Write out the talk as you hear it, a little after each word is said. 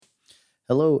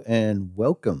Hello and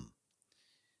welcome.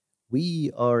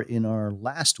 We are in our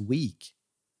last week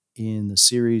in the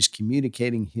series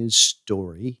Communicating His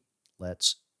Story.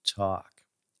 Let's talk.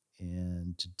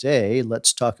 And today,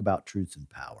 let's talk about truth and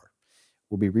power.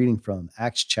 We'll be reading from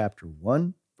Acts chapter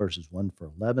 1, verses 1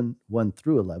 through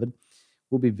 11.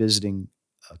 We'll be visiting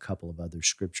a couple of other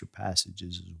scripture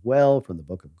passages as well from the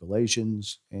book of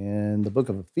Galatians and the book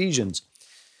of Ephesians.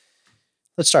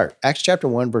 Let's start. Acts chapter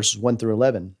 1, verses 1 through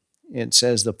 11. It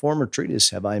says, "The former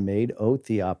treatise have I made, O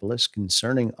Theophilus,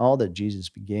 concerning all that Jesus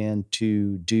began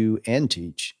to do and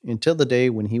teach, until the day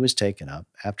when he was taken up,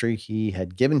 after he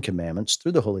had given commandments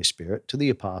through the Holy Spirit to the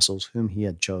apostles whom he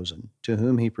had chosen, to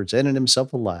whom he presented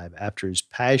himself alive after his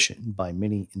passion by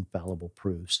many infallible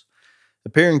proofs,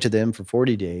 appearing to them for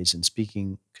 40 days and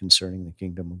speaking concerning the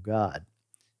kingdom of God.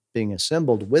 Being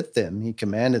assembled with them, he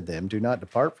commanded them, Do not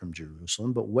depart from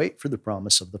Jerusalem, but wait for the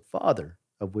promise of the Father,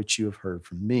 of which you have heard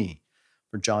from me.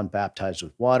 For John baptized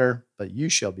with water, but you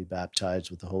shall be baptized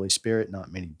with the Holy Spirit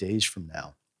not many days from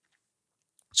now."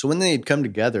 So when they had come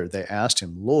together, they asked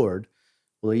him, "Lord,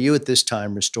 will you at this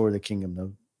time restore the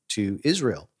kingdom to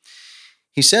Israel?"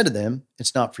 He said to them,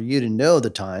 "It's not for you to know the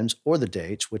times or the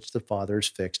dates which the Father has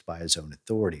fixed by his own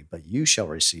authority, but you shall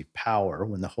receive power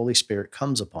when the Holy Spirit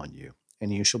comes upon you,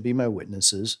 and you shall be my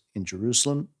witnesses in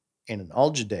Jerusalem and in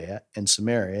all Judea and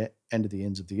Samaria and to the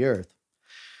ends of the earth."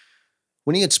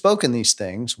 When he had spoken these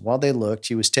things, while they looked,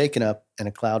 he was taken up, and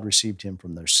a cloud received him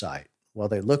from their sight. While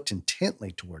they looked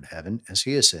intently toward heaven as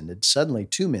he ascended, suddenly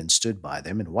two men stood by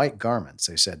them in white garments.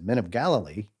 They said, "Men of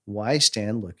Galilee, why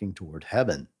stand looking toward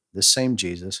heaven? This same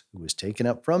Jesus, who was taken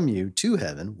up from you to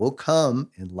heaven, will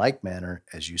come in like manner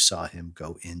as you saw him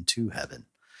go into heaven."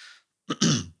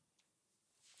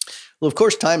 Well, of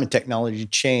course, time and technology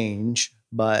change,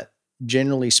 but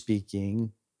generally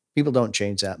speaking, people don't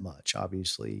change that much.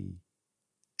 Obviously,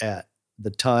 at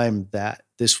the time that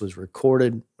this was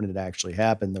recorded, when it actually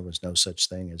happened, there was no such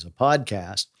thing as a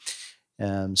podcast.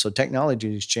 So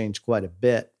technology has changed quite a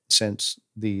bit since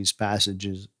these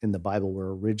passages in the Bible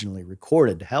were originally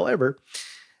recorded. However,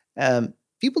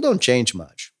 people don't change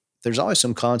much. There's always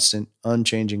some constant,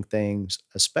 unchanging things,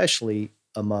 especially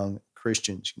among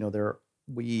Christians.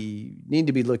 We need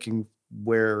to be looking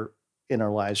where in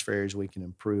our lives for areas we can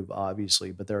improve,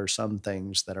 obviously, but there are some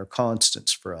things that are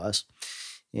constants for us.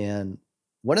 And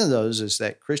one of those is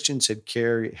that Christians have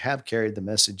carried the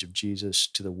message of Jesus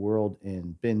to the world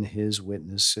and been his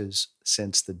witnesses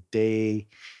since the day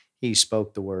he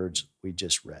spoke the words we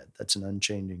just read. That's an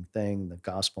unchanging thing. The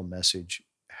gospel message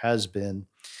has been,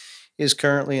 is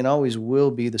currently, and always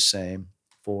will be the same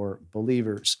for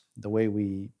believers. The way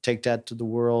we take that to the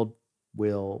world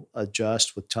will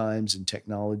adjust with times and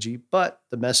technology, but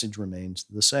the message remains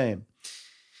the same.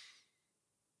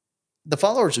 The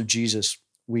followers of Jesus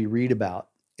we read about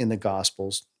in the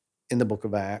Gospels, in the book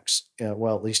of Acts,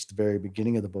 well, at least the very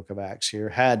beginning of the book of Acts here,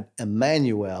 had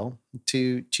Emmanuel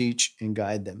to teach and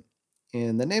guide them.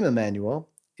 And the name Emmanuel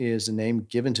is the name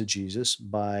given to Jesus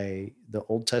by the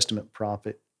Old Testament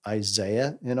prophet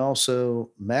Isaiah and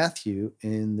also Matthew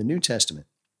in the New Testament.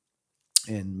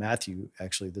 And Matthew,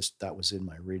 actually, that was in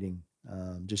my reading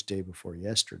just day before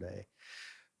yesterday.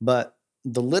 But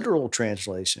the literal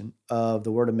translation of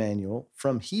the word Emmanuel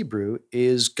from Hebrew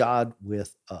is God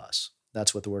with us.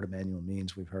 That's what the word Emmanuel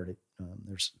means. We've heard it.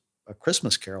 There's a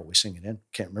Christmas carol we sing it in.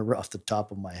 Can't remember off the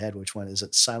top of my head which one is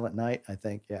it. Silent Night, I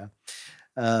think. Yeah.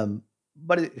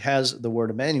 But it has the word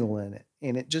Emmanuel in it,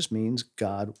 and it just means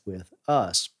God with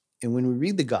us. And when we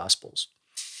read the Gospels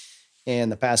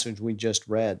and the passage we just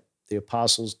read, the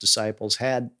apostles, disciples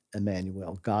had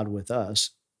Emmanuel, God with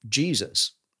us,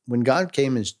 Jesus. When God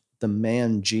came as the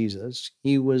man Jesus,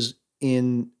 he was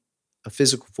in a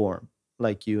physical form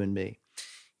like you and me.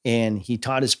 And he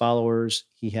taught his followers.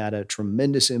 He had a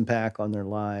tremendous impact on their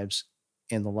lives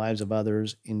and the lives of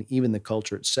others and even the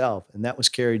culture itself. And that was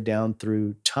carried down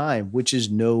through time, which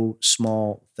is no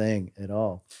small thing at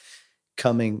all.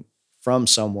 Coming from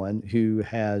someone who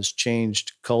has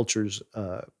changed cultures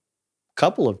a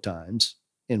couple of times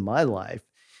in my life,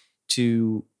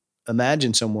 to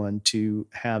imagine someone to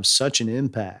have such an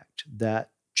impact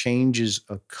that changes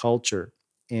a culture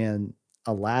and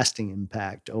a lasting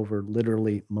impact over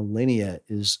literally millennia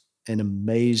is an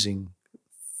amazing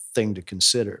thing to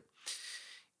consider.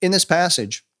 In this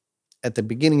passage, at the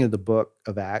beginning of the book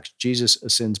of Acts, Jesus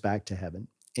ascends back to heaven,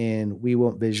 and we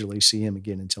won't visually see him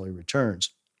again until he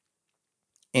returns.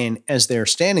 And as they're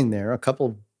standing there, a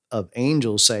couple of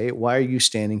angels say, "Why are you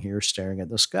standing here staring at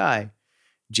the sky?"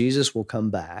 Jesus will come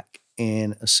back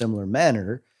in a similar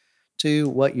manner to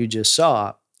what you just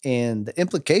saw. And the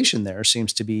implication there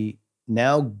seems to be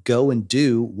Now go and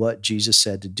do what Jesus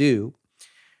said to do.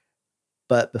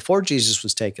 But before Jesus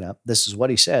was taken up, this is what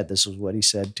he said. This is what he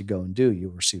said to go and do. You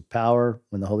will receive power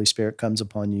when the Holy Spirit comes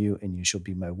upon you, and you shall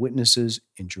be my witnesses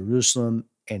in Jerusalem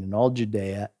and in all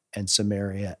Judea and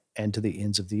Samaria and to the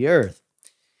ends of the earth.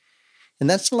 And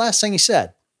that's the last thing he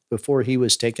said before he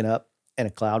was taken up, and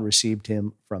a cloud received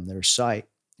him from their sight.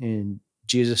 And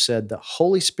Jesus said, the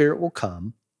Holy Spirit will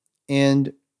come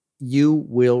and you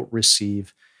will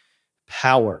receive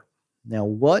power. Now,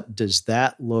 what does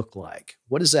that look like?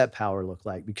 What does that power look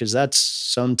like? Because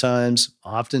that's oftentimes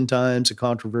a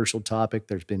controversial topic.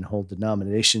 There's been whole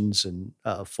denominations and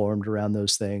formed around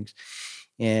those things.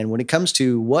 And when it comes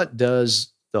to what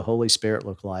does the Holy Spirit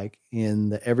look like in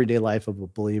the everyday life of a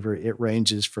believer, it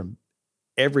ranges from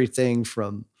everything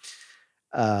from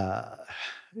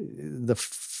the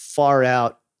far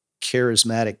out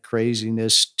charismatic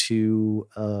craziness to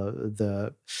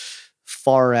the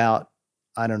far out,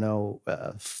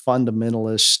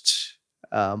 fundamentalist,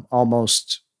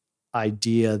 almost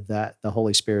idea that the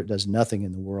Holy Spirit does nothing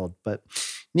in the world. But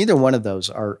neither one of those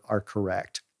are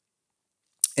correct.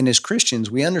 And as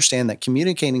Christians, we understand that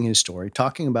communicating his story,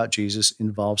 talking about Jesus,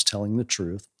 involves telling the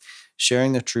truth,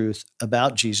 sharing the truth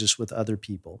about Jesus with other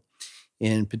people,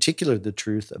 in particular, the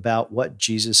truth about what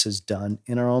Jesus has done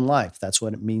in our own life. That's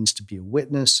what it means to be a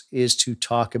witness, is to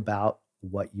talk about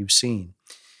what you've seen.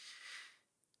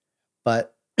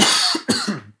 But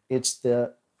it's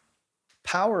the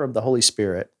power of the Holy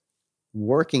Spirit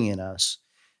working in us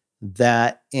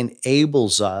that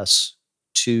enables us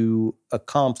to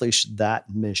accomplish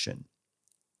that mission.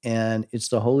 And it's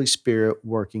the Holy Spirit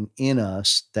working in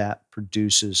us that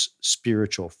produces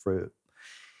spiritual fruit.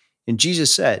 And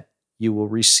Jesus said, you will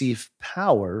receive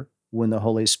power when the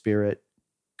Holy Spirit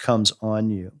comes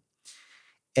on you.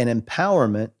 An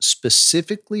empowerment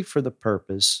specifically for the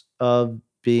purpose of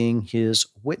being his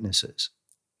witnesses.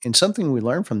 And something we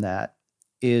learn from that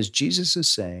is Jesus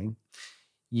is saying,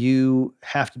 you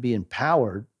have to be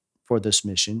empowered for this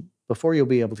mission before you'll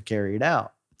be able to carry it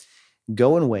out.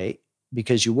 Go and wait,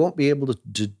 because you won't be able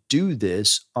to do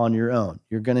this on your own.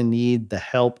 You're going to need the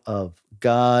help of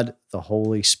God, the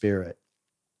Holy Spirit.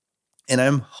 And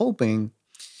I'm hoping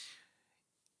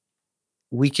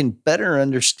we can better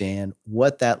understand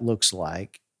what that looks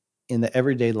like in the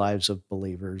everyday lives of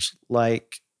believers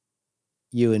like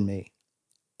you and me,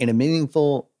 in a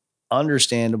meaningful,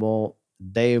 understandable,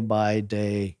 day by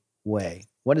day way.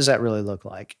 What does that really look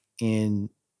like in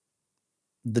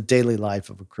the daily life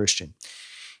of a Christian?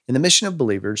 And the mission of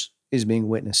believers is being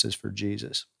witnesses for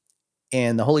Jesus.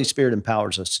 And the Holy Spirit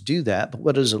empowers us to do that. But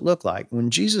what does it look like? When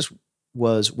Jesus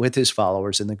was with his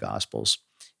followers in the Gospels,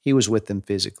 he was with them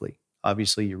physically.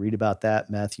 Obviously, you read about that,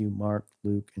 Matthew, Mark,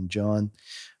 Luke, and John,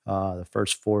 the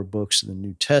first 4 books of the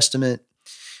New Testament.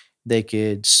 They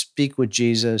could speak with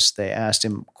Jesus. They asked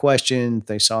him questions.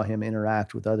 They saw him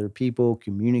interact with other people,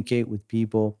 communicate with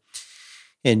people.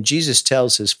 And Jesus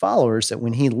tells his followers that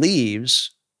when he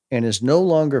leaves and is no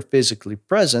longer physically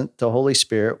present, the Holy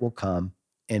Spirit will come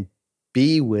and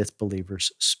be with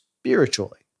believers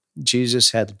spiritually.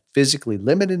 Jesus had physically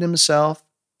limited himself,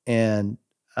 and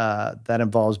that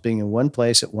involves being in one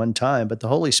place at one time, but the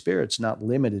Holy Spirit's not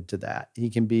limited to that. He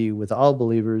can be with all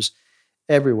believers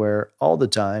everywhere, all the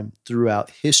time, throughout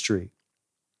history.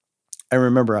 I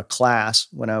remember a class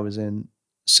when I was in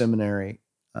seminary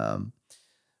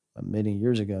many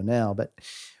years ago now, but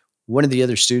one of the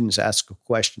other students asked a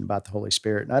question about the Holy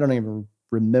Spirit, and I don't even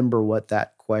remember what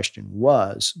that question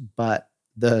was, but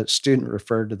the student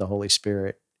referred to the Holy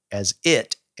Spirit as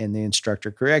it, and the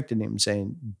instructor corrected him,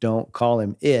 saying, don't call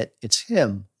him it, it's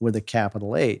him with a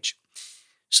capital H.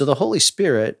 So the Holy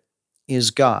Spirit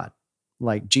is God,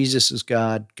 like Jesus is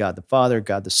God, God the Father,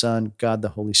 God the Son, God the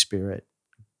Holy Spirit,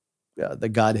 the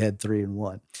Godhead 3 in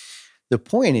 1. The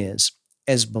point is,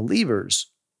 as believers,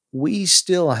 we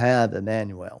still have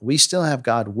Emmanuel. We still have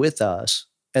God with us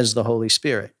as the Holy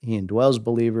Spirit. He indwells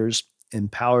believers,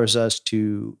 empowers us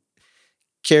to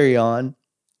carry on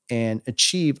and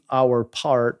achieve our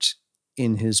part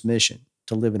in his mission,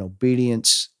 to live in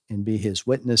obedience and be his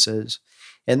witnesses.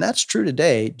 And that's true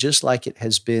today, just like it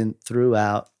has been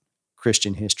throughout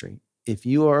Christian history. If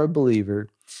you are a believer,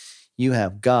 you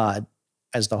have God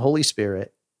as the Holy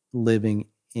Spirit living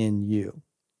in you.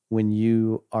 When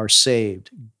you are saved,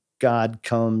 God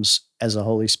comes as a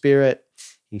Holy Spirit.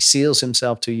 He seals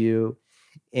himself to you.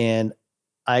 And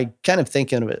I kind of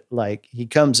think of it like he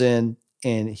comes in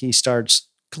and he starts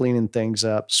cleaning things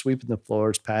up, sweeping the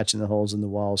floors, patching the holes in the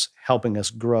walls, helping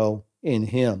us grow in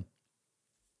him.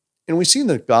 And we see in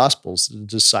the Gospels, the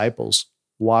disciples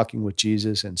walking with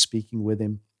Jesus and speaking with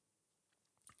him.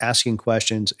 asking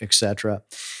questions, etc.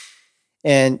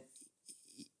 And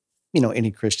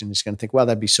any Christian is going to think, wow,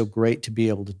 that'd be so great to be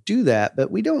able to do that.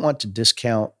 But we don't want to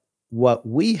discount what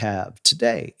we have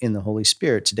today in the Holy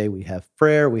Spirit. Today we have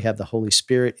prayer, we have the Holy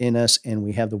Spirit in us, and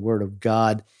we have the Word of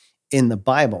God in the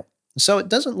Bible. So it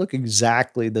doesn't look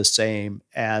exactly the same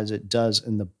as it does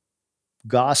in the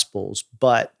Gospels,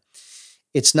 but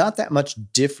it's not that much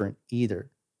different either.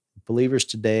 Believers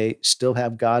today still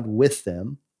have God with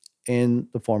them in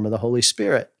the form of the Holy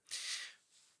Spirit.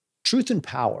 Truth and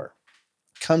power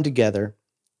come together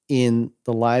in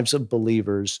the lives of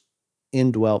believers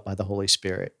indwelt by the Holy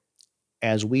Spirit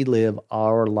as we live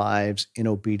our lives in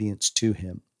obedience to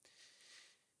Him.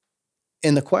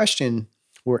 And the question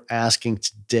we're asking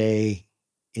today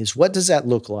is, what does that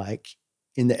look like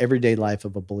in the everyday life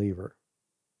of a believer?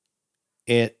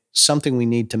 It's something we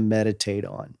need to meditate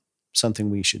on, something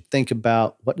we should think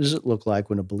about. What does it look like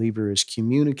when a believer is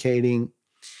communicating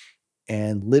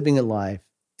and living a life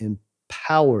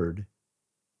empowered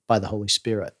by the Holy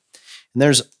Spirit? And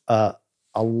there's a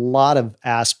lot of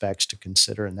aspects to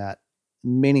consider in that,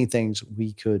 many things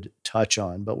we could touch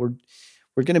on, but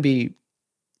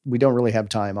we don't really have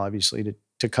time, obviously,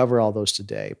 to cover all those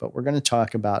today, but we're going to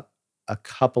talk about a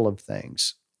couple of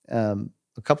things, a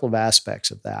couple of aspects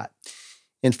of that.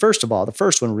 And first of all, the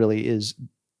first one really is,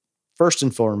 first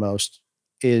and foremost,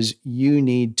 is you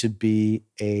need to be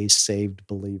a saved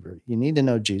believer. You need to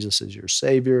know Jesus as your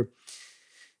Savior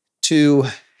to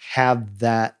have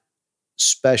that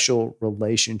special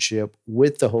relationship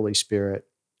with the Holy Spirit,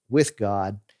 with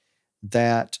God,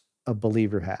 that a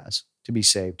believer has to be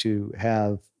saved, to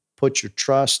have put your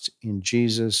trust in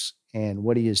Jesus and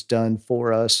what He has done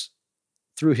for us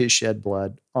through His shed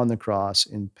blood on the cross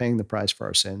and paying the price for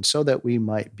our sins so that we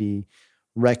might be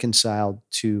reconciled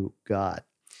to God.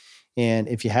 And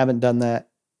if you haven't done that,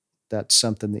 that's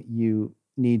something that you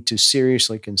need to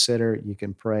seriously consider. You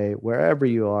can pray wherever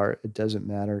you are. It doesn't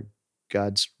matter.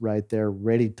 God's right there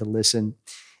ready to listen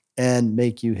and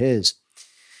make you His.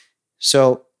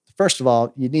 So first of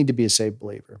all, you need to be a saved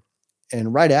believer.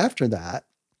 And right after that,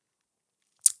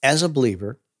 as a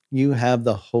believer, you have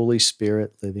the Holy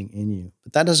Spirit living in you.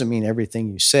 But that doesn't mean everything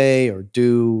you say or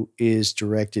do is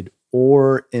directed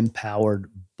or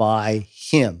empowered by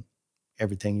Him.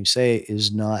 Everything you say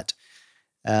is not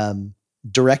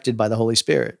directed by the Holy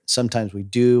Spirit. Sometimes we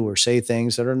do or say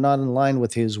things that are not in line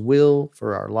with His will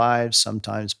for our lives.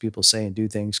 Sometimes people say and do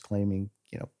things claiming,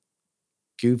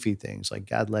 goofy things like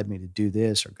God led me to do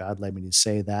this or God led me to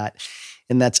say that.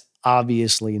 And that's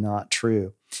obviously not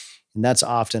true. And that's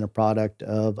often a product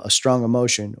of a strong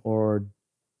emotion or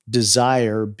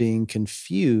desire being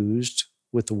confused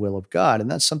with the will of God.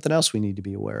 And that's something else we need to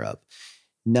be aware of.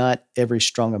 Not every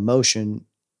strong emotion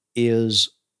is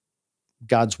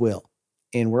God's will.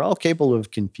 And we're all capable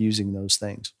of confusing those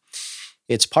things.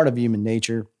 It's part of human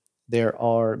nature. There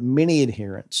are many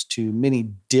adherents to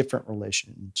many different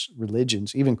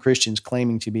religions, even Christians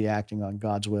claiming to be acting on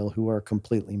God's will, who are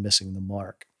completely missing the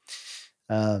mark.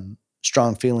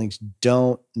 Strong feelings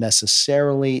don't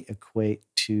necessarily equate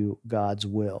to God's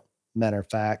will. Matter of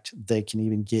fact, they can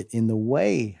even get in the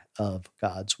way of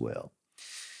God's will.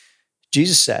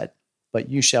 Jesus said, "But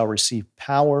you shall receive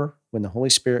power when the Holy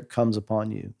Spirit comes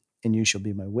upon you, and you shall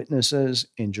be my witnesses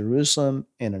in Jerusalem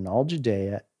and in all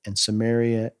Judea and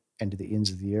Samaria and to the ends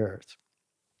of the earth."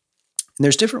 And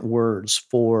there's different words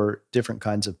for different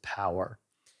kinds of power.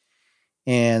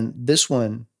 And this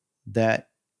one that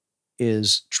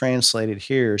is translated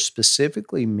here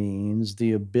specifically means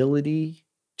the ability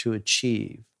to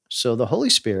achieve. So the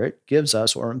Holy Spirit gives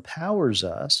us or empowers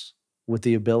us with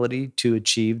the ability to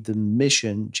achieve the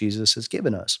mission Jesus has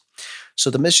given us. So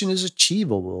the mission is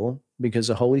achievable because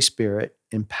the Holy Spirit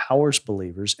empowers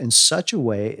believers in such a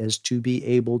way as to be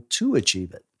able to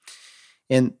achieve it.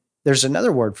 And there's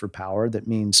another word for power that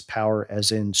means power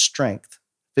as in strength,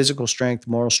 physical strength,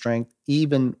 moral strength,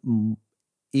 even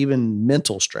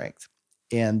mental strength.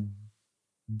 And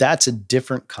that's a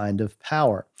different kind of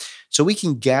power. So we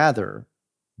can gather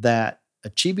that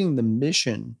achieving the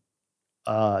mission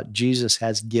Jesus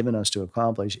has given us to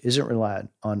accomplish isn't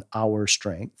reliant on our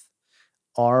strength,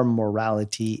 our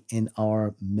morality, and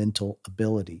our mental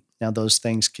ability. Now, those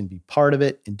things can be part of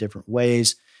it in different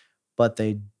ways, but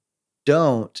they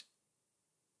don't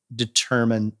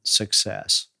determine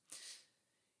success.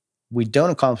 We don't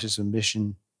accomplish the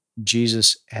mission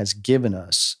Jesus has given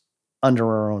us under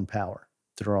our own power,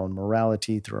 through our own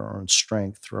morality, through our own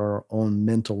strength, through our own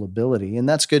mental ability. And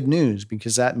that's good news,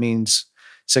 because that means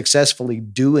successfully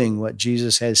doing what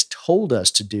Jesus has told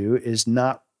us to do is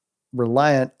not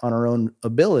reliant on our own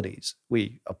abilities.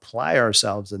 We apply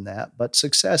ourselves in that, but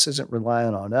success isn't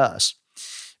reliant on us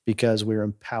because we're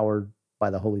empowered by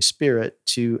the Holy Spirit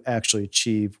to actually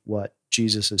achieve what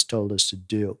Jesus has told us to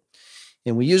do.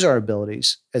 And we use our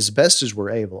abilities as best as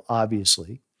we're able,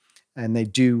 obviously, and they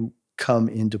do come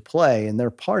into play and they're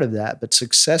part of that. But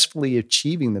successfully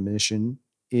achieving the mission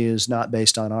is not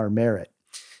based on our merit.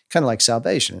 Kind of like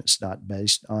salvation, it's not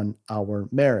based on our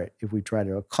merit. If we try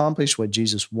to accomplish what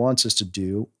Jesus wants us to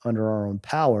do under our own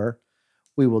power,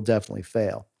 we will definitely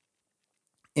fail.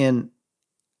 And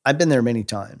I've been there many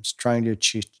times trying to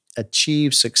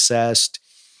achieve success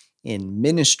in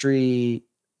ministry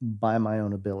by my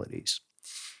own abilities.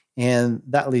 And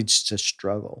that leads to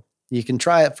struggle. You can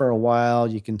try it for a while,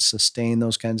 you can sustain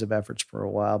those kinds of efforts for a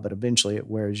while, but eventually it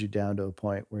wears you down to a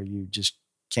point where you just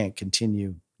can't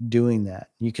continue doing that.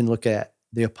 You can look at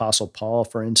the Apostle Paul,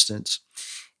 for instance,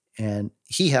 and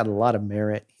he had a lot of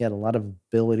merit, he had a lot of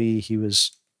ability, he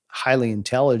was highly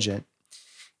intelligent.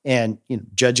 And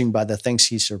judging by the things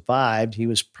he survived, he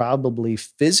was probably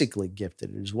physically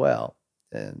gifted as well.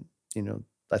 And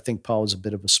I think Paul was a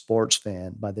bit of a sports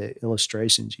fan by the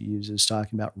illustrations he uses,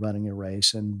 talking about running a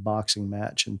race and boxing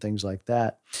match and things like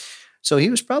that. So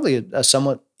he was probably a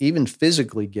somewhat even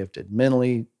physically gifted,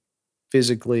 mentally,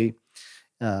 physically.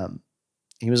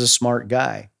 He was a smart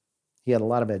guy. He had a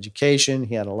lot of education.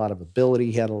 He had a lot of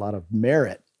ability. He had a lot of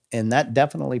merit. And that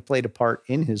definitely played a part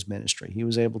in his ministry. He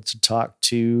was able to talk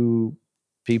to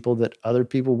people that other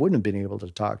people wouldn't have been able to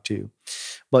talk to.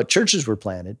 But churches were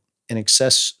planted and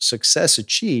success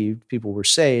achieved. People were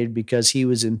saved because he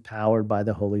was empowered by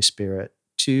the Holy Spirit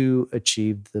to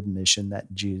achieve the mission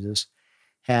that Jesus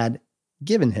had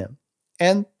given him.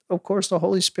 And of course, the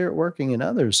Holy Spirit working in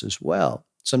others as well.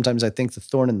 Sometimes I think the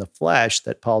thorn in the flesh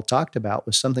that Paul talked about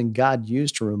was something God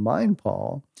used to remind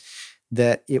Paul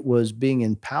that it was being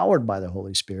empowered by the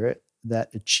Holy Spirit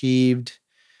that achieved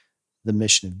the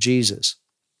mission of Jesus.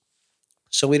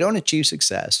 So we don't achieve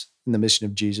success in the mission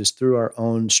of Jesus through our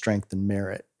own strength and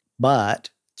merit, but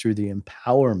through the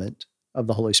empowerment of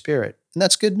the Holy Spirit. And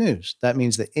that's good news. That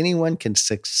means that anyone can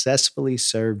successfully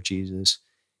serve Jesus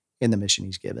in the mission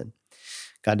he's given.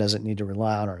 God doesn't need to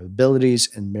rely on our abilities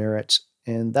and merits,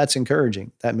 and that's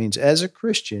encouraging. That means as a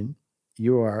Christian,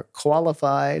 you are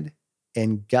qualified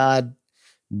and God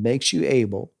makes you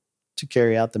able to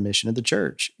carry out the mission of the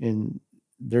church. And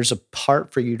there's a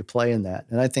part for you to play in that.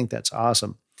 And I think that's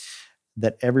awesome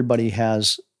that everybody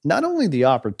has not only the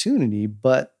opportunity,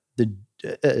 but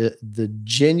the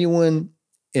genuine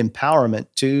empowerment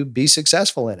to be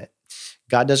successful in it.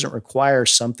 God doesn't require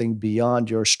something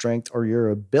beyond your strength or your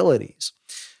abilities.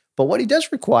 But what he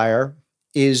does require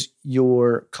is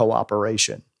your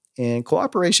cooperation. And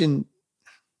cooperation,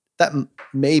 that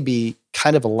may be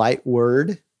kind of a light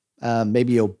word.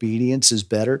 Maybe obedience is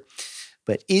better.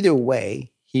 But either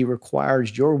way, he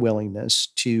requires your willingness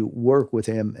to work with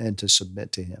him and to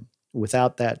submit to him.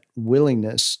 Without that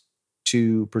willingness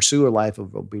to pursue a life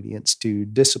of obedience, to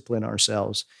discipline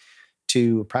ourselves,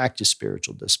 to practice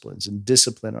spiritual disciplines and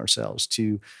discipline ourselves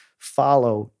to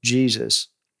follow Jesus,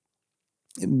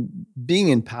 being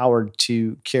empowered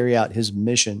to carry out his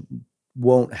mission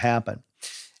won't happen.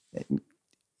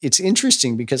 It's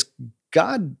interesting because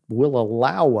God will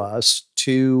allow us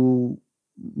to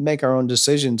make our own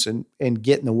decisions and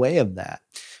get in the way of that.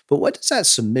 But what does that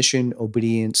submission,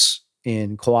 obedience,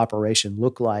 and cooperation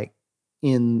look like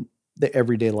in the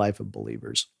everyday life of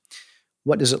believers?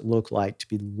 What does it look like to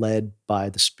be led by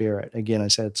the Spirit? Again, I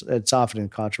said it's often a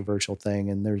controversial thing,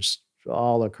 and there's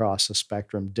all across the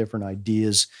spectrum different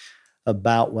ideas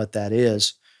about what that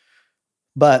is.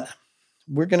 But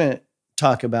we're going to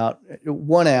talk about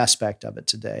one aspect of it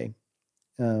today.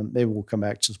 Maybe we'll come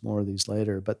back to some more of these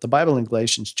later. But the Bible in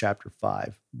Galatians chapter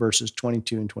 5, verses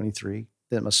 22 and 23,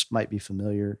 that might be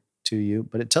familiar to you,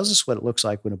 but it tells us what it looks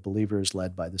like when a believer is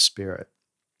led by the Spirit.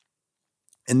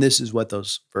 And this is what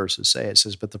those verses say. It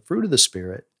says, but the fruit of the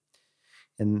Spirit,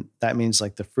 and that means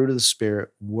like the fruit of the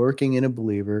Spirit working in a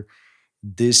believer,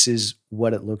 this is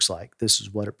what it looks like. This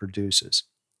is what it produces.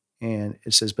 And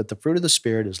it says, but the fruit of the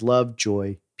Spirit is love,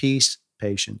 joy, peace,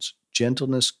 patience,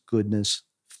 gentleness, goodness,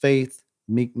 faith,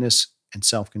 meekness, and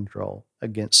self-control.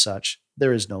 Against such,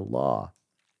 there is no law.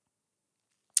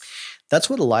 That's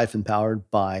what a life empowered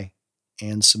by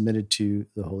and submitted to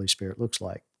the Holy Spirit looks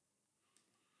like.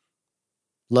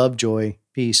 Love, joy,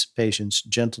 peace, patience,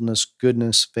 gentleness,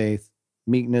 goodness, faith,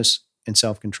 meekness, and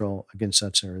self-control. Against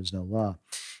such there is no law.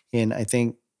 And I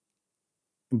think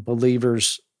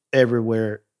believers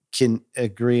everywhere can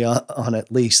agree on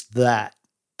at least that.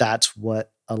 That's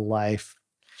what a life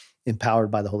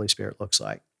empowered by the Holy Spirit looks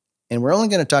like. And we're only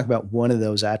going to talk about one of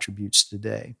those attributes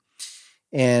today.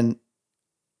 And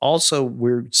also,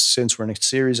 since we're in a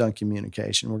series on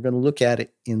communication, we're going to look at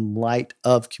it in light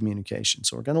of communication.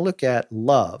 So we're going to look at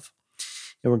love,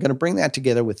 and we're going to bring that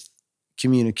together with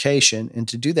communication. And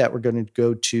to do that, we're going to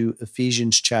go to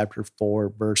Ephesians chapter 4,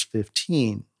 verse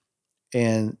 15.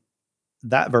 And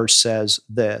that verse says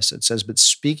this. It says, "But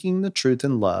speaking the truth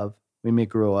in love, we may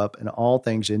grow up in all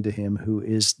things into him who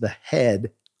is the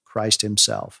head, Christ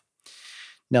himself."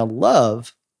 Now,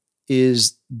 love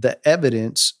is the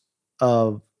evidence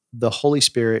of the Holy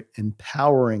Spirit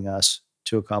empowering us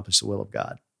to accomplish the will of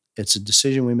God. It's a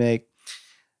decision we make,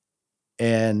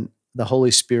 and the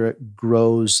Holy Spirit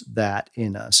grows that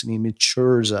in us, and he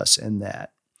matures us in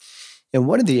that. And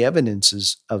one of the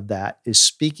evidences of that is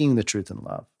speaking the truth in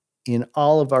love in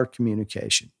all of our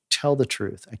communication. Tell the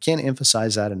truth. I can't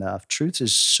emphasize that enough. Truth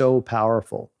is so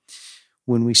powerful.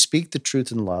 When we speak the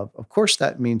truth in love, of course,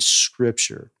 that means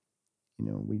scripture.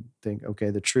 We think, okay,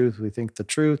 the truth, we think the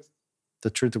truth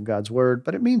of God's word,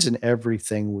 but it means in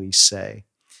everything we say.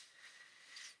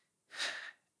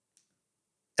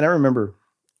 And I remember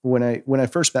when I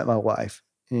first met my wife,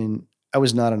 and I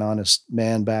was not an honest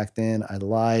man back then. I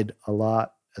lied a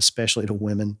lot, especially to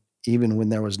women, even when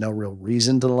there was no real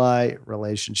reason to lie.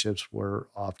 Relationships were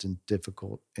often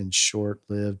difficult and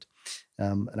short-lived,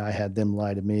 and I had them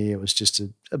lie to me. It was just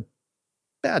a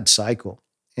bad cycle.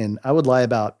 And I would lie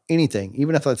about anything,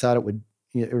 even if I thought it would,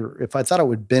 or if I thought it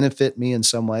would benefit me in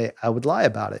some way, I would lie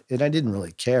about it. And I didn't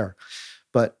really care.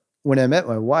 But when I met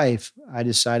my wife, I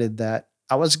decided that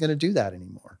I wasn't going to do that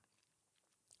anymore.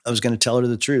 I was going to tell her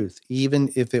the truth,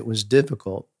 even if it was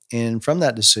difficult. And from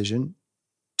that decision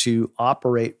to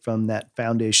operate from that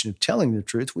foundation of telling the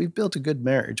truth, we've built a good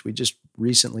marriage. We just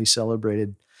recently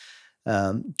celebrated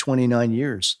 29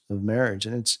 years of marriage,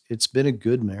 and it's been a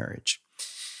good marriage.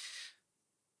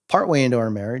 Partway into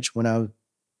our marriage, when I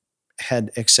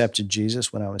had accepted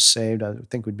Jesus, when I was saved, I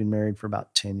think we'd been married for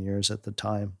about 10 years at the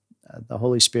time. The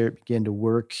Holy Spirit began to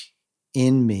work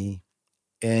in me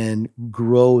and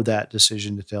grow that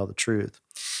decision to tell the truth.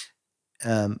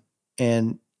 And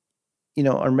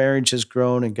our marriage has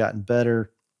grown and gotten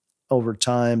better over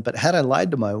time. But had I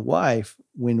lied to my wife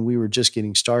when we were just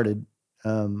getting started,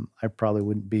 I probably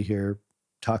wouldn't be here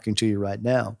talking to you right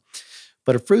now.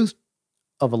 But a fruit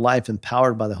of a life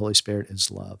empowered by the Holy Spirit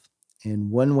is love. And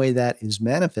one way that is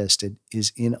manifested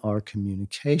is in our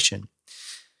communication.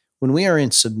 When we are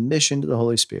in submission to the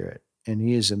Holy Spirit and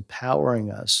he is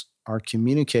empowering us, our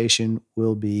communication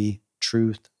will be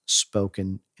truth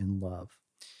spoken in love.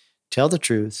 Tell the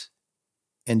truth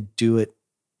and do it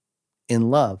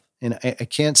in love. And I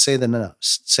can't say that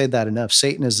enough.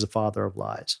 Satan is the father of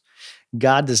lies.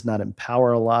 God does not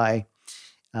empower a lie.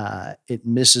 It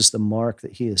misses the mark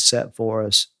that he has set for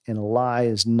us. And a lie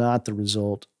is not the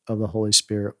result of the Holy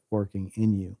Spirit working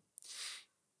in you.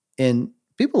 And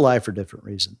people lie for different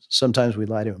reasons. Sometimes we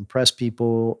lie to impress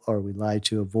people, or we lie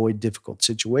to avoid difficult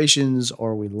situations,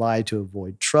 or we lie to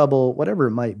avoid trouble, whatever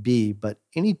it might be. But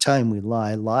anytime we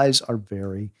lie, lies are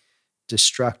very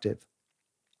destructive.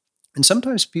 And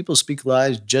sometimes people speak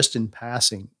lies just in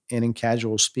passing and in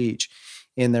casual speech,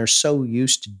 and they're so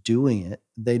used to doing it,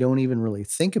 they don't even really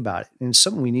think about it. And it's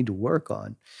something we need to work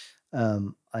on.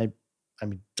 I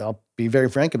mean, I'll be very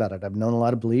frank about it. I've known a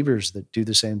lot of believers that do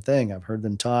the same thing. I've heard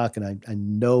them talk, and I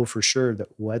know for sure that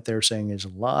what they're saying is a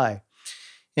lie.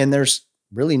 And there's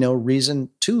really no reason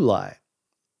to lie.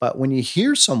 But when you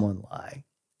hear someone lie,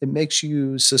 it makes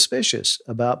you suspicious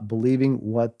about believing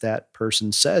what that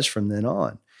person says from then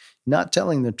on. Not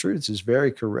telling the truth is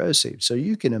very corrosive. So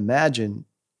you can imagine,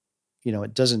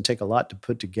 it doesn't take a lot to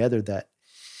put together that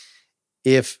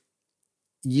if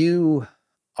you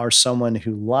are someone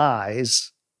who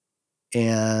lies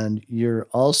and you're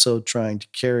also trying to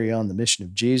carry on the mission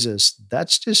of Jesus,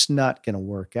 that's just not going to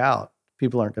work out.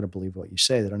 People aren't going to believe what you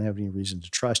say. They don't have any reason to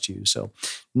trust you. So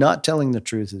not telling the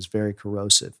truth is very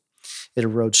corrosive. It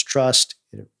erodes trust.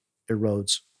 It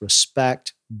erodes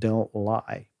respect. Don't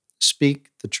lie. Speak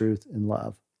the truth in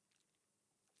love.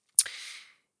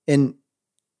 And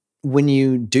when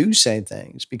you do say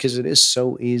things, because it is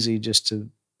so easy just to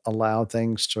allow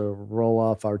things to roll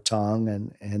off our tongue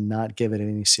and not give it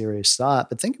any serious thought.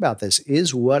 But think about this.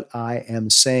 Is what I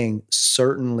am saying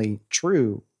certainly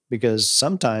true? Because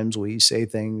sometimes we say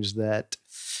things that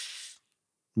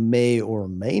may or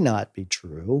may not be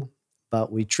true,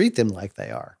 but we treat them like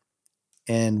they are,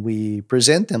 and we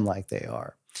present them like they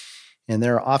are. And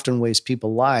there are often ways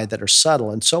people lie that are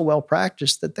subtle and so well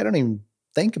practiced that they don't even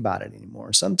think about it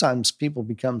anymore. Sometimes people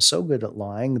become so good at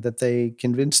lying that they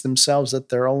convince themselves that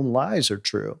their own lies are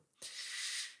true.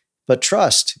 But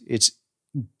trust, it's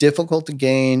difficult to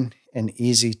gain and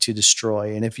easy to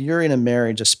destroy. And if you're in a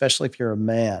marriage, especially if you're a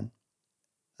man,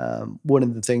 one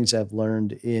of the things I've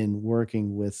learned in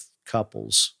working with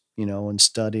couples, and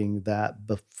studying that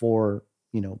before,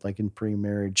 like in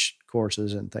pre-marriage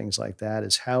courses and things like that,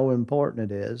 is how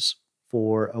important it is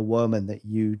for a woman that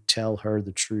you tell her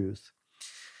the truth.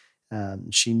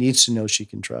 She needs to know she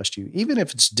can trust you. Even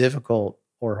if it's difficult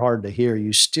or hard to hear,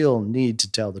 you still need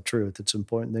to tell the truth. It's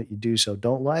important that you do so.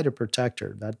 Don't lie to protect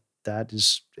her.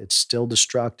 It's still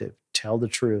destructive. Tell the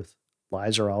truth.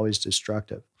 Lies are always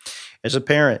destructive. As a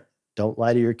parent, don't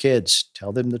lie to your kids.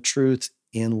 Tell them the truth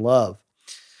in love.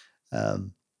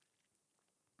 Um,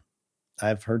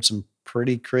 I've heard some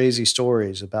pretty crazy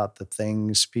stories about the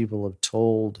things people have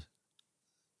told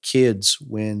kids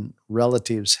when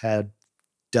relatives had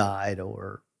died,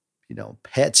 or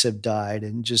pets have died,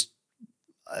 and just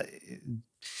uh,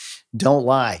 don't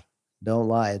lie. Don't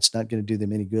lie. It's not going to do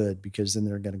them any good, because then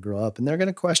they're going to grow up and they're going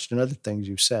to question other things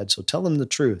you've said. So tell them the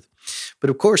truth. But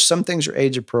of course, some things are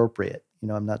age appropriate.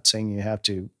 I'm not saying you have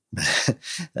to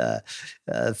uh,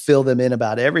 fill them in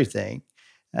about everything.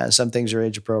 Some things are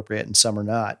age appropriate and some are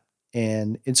not.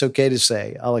 And it's okay to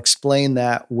say, I'll explain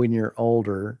that when you're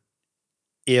older,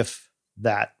 if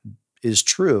that is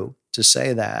true, to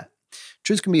say that.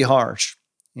 Truth can be harsh,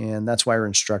 and that's why we're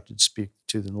instructed to speak the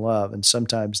truth in love. And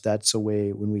sometimes that's the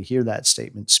way, when we hear that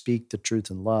statement, speak the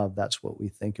truth in love, that's what we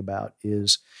think about,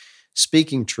 is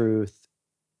speaking truth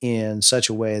in such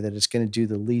a way that it's going to do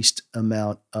the least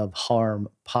amount of harm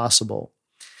possible.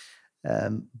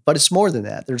 But it's more than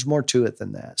that. There's more to it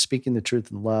than that. Speaking the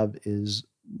truth in love is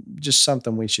just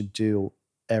something we should do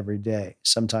every day.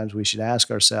 Sometimes we should ask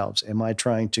ourselves, am I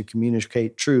trying to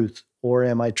communicate truth, or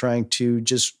am I trying to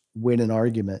just win an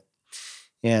argument?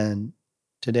 And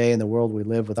today, in the world we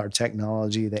live with, our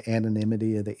technology, the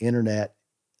anonymity of the internet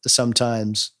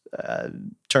sometimes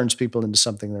turns people into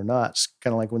something they're not. It's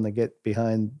kind of like when they get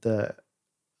behind the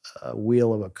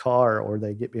wheel of a car, or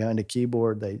they get behind a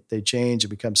keyboard, they change and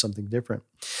become something different.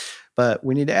 But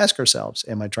we need to ask ourselves,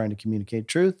 am I trying to communicate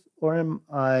truth, or am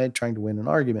I trying to win an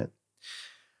argument?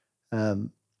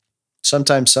 Um,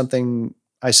 Sometimes something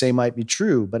I say might be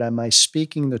true, but am I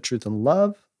speaking the truth in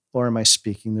love, or am I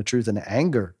speaking the truth in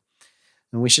anger?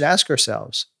 And we should ask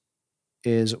ourselves,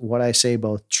 is what I say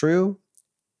both true,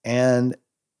 and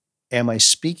am I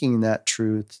speaking that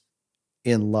truth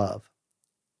in love?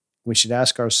 We should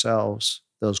ask ourselves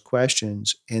those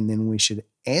questions, and then we should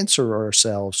answer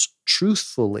ourselves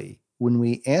truthfully when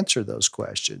we answer those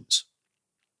questions.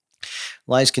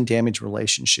 Lies can damage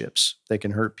relationships. They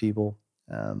can hurt people,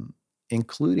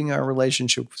 including our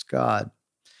relationship with God.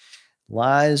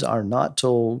 Lies are not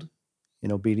told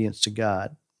in obedience to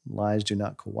God. Lies do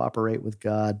not cooperate with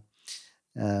God.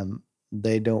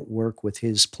 They don't work with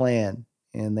His plan,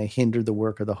 and they hinder the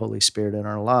work of the Holy Spirit in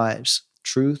our lives.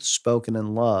 Truth spoken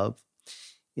in love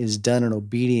is done in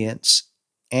obedience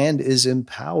and is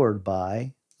empowered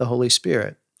by the Holy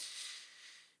Spirit.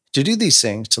 To do these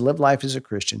things, to live life as a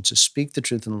Christian, to speak the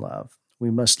truth in love,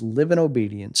 we must live in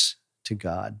obedience to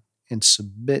God and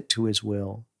submit to His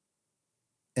will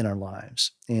in our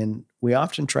lives. And we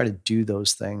often try to do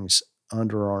those things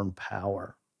under our own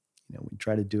power. We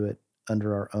try to do it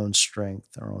under our own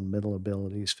strength, our own mental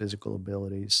abilities, physical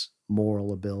abilities,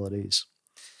 moral abilities.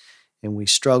 And we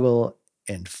struggle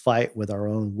and fight with our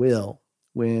own will,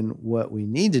 when what we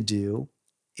need to do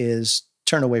is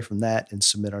turn away from that and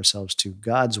submit ourselves to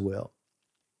God's will.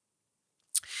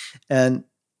 And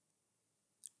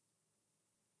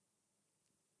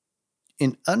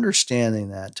in understanding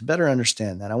that, to better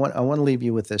understand that, I want to leave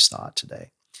you with this thought today.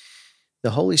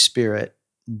 The Holy Spirit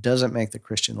doesn't make the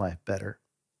Christian life better.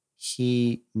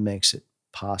 He makes it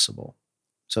possible.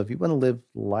 So if you want to live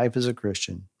life as a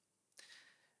Christian,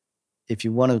 if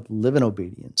you want to live in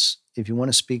obedience, if you want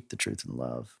to speak the truth in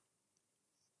love,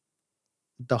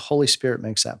 the Holy Spirit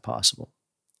makes that possible.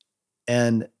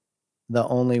 And the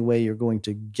only way you're going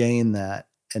to gain that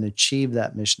and achieve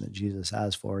that mission that Jesus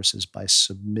has for us is by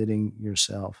submitting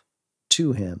yourself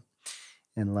to Him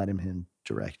and letting Him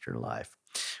direct your life.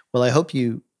 Well, I hope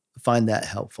you find that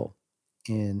helpful.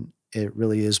 And it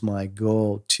really is my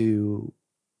goal to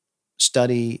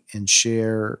study and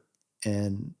share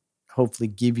and hopefully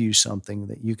give you something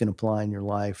that you can apply in your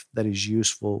life that is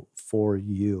useful for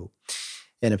you.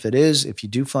 And if you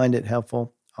do find it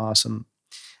helpful, awesome.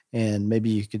 And maybe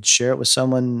you could share it with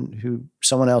someone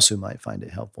else who might find it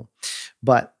helpful.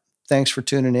 But thanks for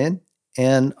tuning in,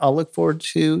 and I'll look forward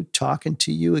to talking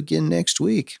to you again next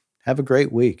week. Have a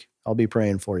great week. I'll be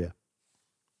praying for you.